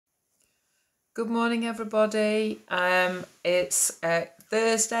Good morning, everybody. It's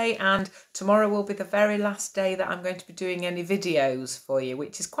Thursday, and tomorrow will be the very last day that I'm going to be doing any videos for you,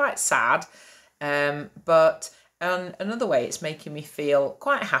 which is quite sad. But in another way, it's making me feel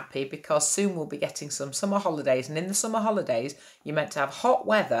quite happy because soon we'll be getting some summer holidays. And in the summer holidays, you're meant to have hot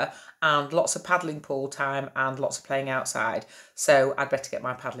weather and lots of paddling pool time and lots of playing outside. So I'd better get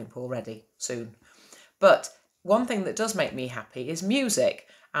my paddling pool ready soon. But one thing that does make me happy is music.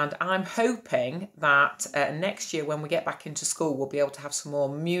 And I'm hoping that next year, when we get back into school, we'll be able to have some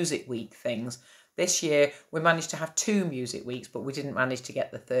more music week things. This year, we managed to have 2 music weeks, but we didn't manage to get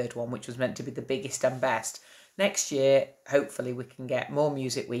the third one, which was meant to be the biggest and best. Next year, hopefully, we can get more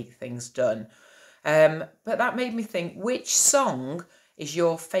music week things done. But that made me think, which song is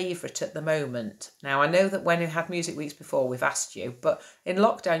your favourite at the moment? Now, I know that when we had music weeks before, we've asked you, but in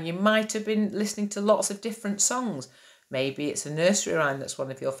lockdown, you might have been listening to lots of different songs. Maybe it's a nursery rhyme that's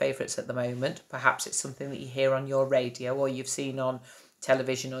one of your favourites at the moment. Perhaps it's something that you hear on your radio or you've seen on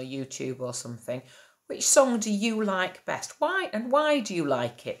television or YouTube or something. Which song do you like best? Why and why do you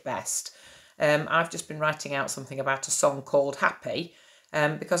like it best? I've just been writing out something about a song called Happy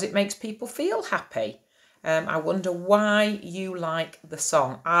because it makes people feel happy. I wonder why you like the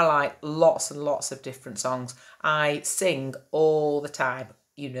song. I like lots and lots of different songs. I sing all the time.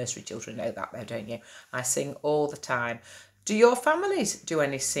 You nursery children know that though, don't you? I sing all the time. Do your families do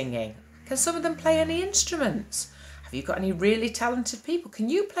any singing? Can some of them play any instruments? Have you got any really talented people? Can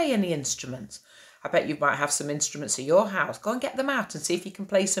you play any instruments? I bet you might have some instruments at your house. Go and get them out and see if you can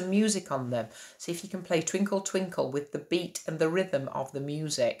play some music on them. See if you can play Twinkle Twinkle with the beat and the rhythm of the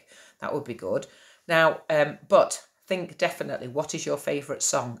music. That would be good. Now, but think definitely, what is your favourite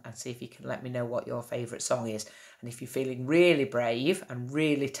song? And see if you can let me know what your favourite song is. And if you're feeling really brave and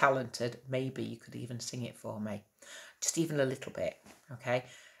really talented, maybe you could even sing it for me. Just even a little bit, okay?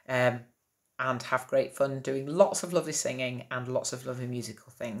 And have great fun doing lots of lovely singing and lots of lovely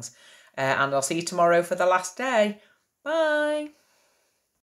musical things. And I'll see you tomorrow for the last day. Bye.